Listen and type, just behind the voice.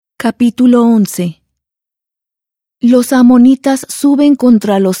Capítulo 11. Los amonitas suben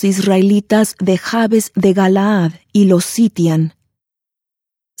contra los israelitas de Jabes de Galaad y los sitian.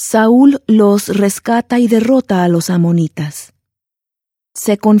 Saúl los rescata y derrota a los amonitas.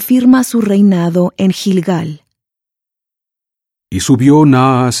 Se confirma su reinado en Gilgal. Y subió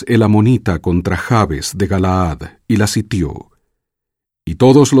Naas el amonita contra Jabes de Galaad, y la sitió. Y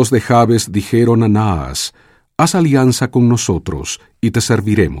todos los de Jabes dijeron a Naas: Haz alianza con nosotros, y te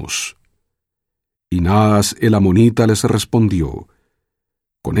serviremos. Y Naas el amonita les respondió: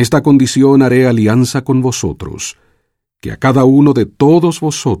 Con esta condición haré alianza con vosotros, que a cada uno de todos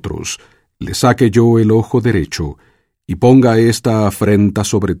vosotros le saque yo el ojo derecho, y ponga esta afrenta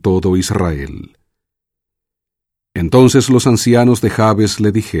sobre todo Israel. Entonces los ancianos de Jabes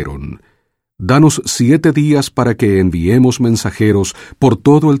le dijeron: Danos 7 días para que enviemos mensajeros por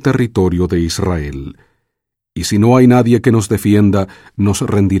todo el territorio de Israel, y si no hay nadie que nos defienda, nos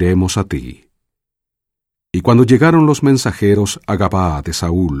rendiremos a ti. Y cuando llegaron los mensajeros a Gabaa de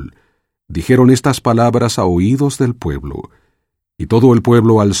Saúl, dijeron estas palabras a oídos del pueblo, y todo el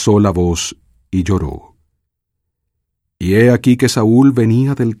pueblo alzó la voz y lloró. Y he aquí que Saúl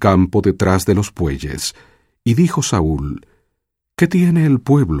venía del campo detrás de los bueyes, y dijo Saúl: ¿Qué tiene el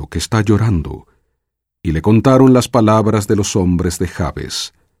pueblo que está llorando? Y le contaron las palabras de los hombres de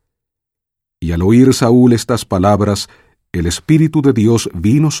Jabes. Y al oír Saúl estas palabras, el Espíritu de Dios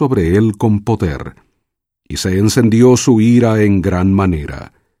vino sobre él con poder, y se encendió su ira en gran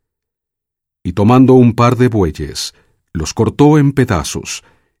manera. Y tomando un par de bueyes, los cortó en pedazos,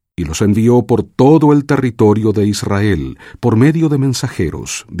 y los envió por todo el territorio de Israel, por medio de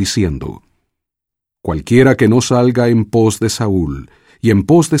mensajeros, diciendo: Cualquiera que no salga en pos de Saúl y en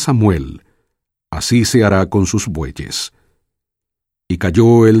pos de Samuel, así se hará con sus bueyes. Y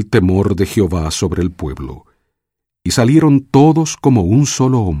cayó el temor de Jehová sobre el pueblo, y salieron todos como un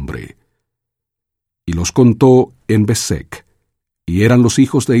solo hombre. Y los contó en Besec, y eran los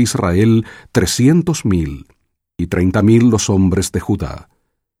hijos de Israel 300,000, y 30,000 los hombres de Judá.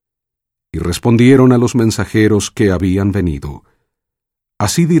 Y respondieron a los mensajeros que habían venido: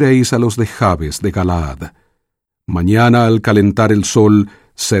 Así diréis a los de Jabes de Galaad: Mañana al calentar el sol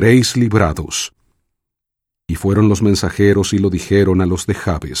seréis librados. Y fueron los mensajeros y lo dijeron a los de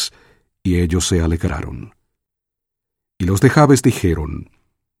Jabes, y ellos se alegraron. Y los de Jabes dijeron: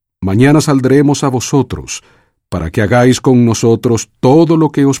 Mañana saldremos a vosotros, para que hagáis con nosotros todo lo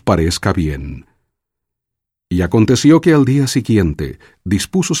que os parezca bien. Y aconteció que al día siguiente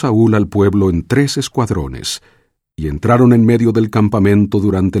dispuso Saúl al pueblo en 3 escuadrones, y entraron en medio del campamento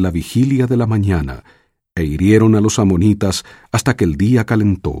durante la vigilia de la mañana, e hirieron a los amonitas hasta que el día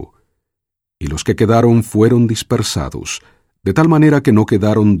calentó. Y los que quedaron fueron dispersados, de tal manera que no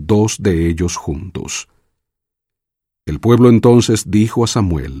quedaron 2 de ellos juntos. El pueblo entonces dijo a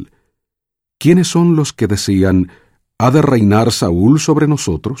Samuel: ¿Quiénes son los que decían: ¿Ha de reinar Saúl sobre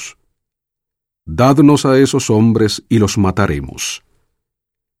nosotros? Dadnos a esos hombres y los mataremos.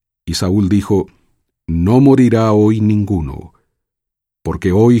 Y Saúl dijo: No morirá hoy ninguno,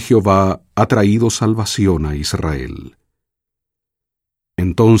 porque hoy Jehová ha traído salvación a Israel.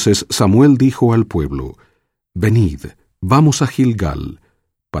 Entonces Samuel dijo al pueblo: Venid, vamos a Gilgal,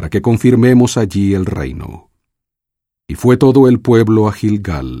 para que confirmemos allí el reino. Y fue todo el pueblo a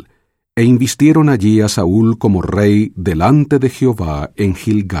Gilgal, e invistieron allí a Saúl como rey delante de Jehová en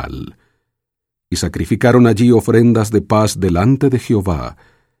Gilgal. Y sacrificaron allí ofrendas de paz delante de Jehová,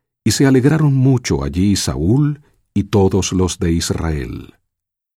 y se alegraron mucho allí Saúl y todos los de Israel.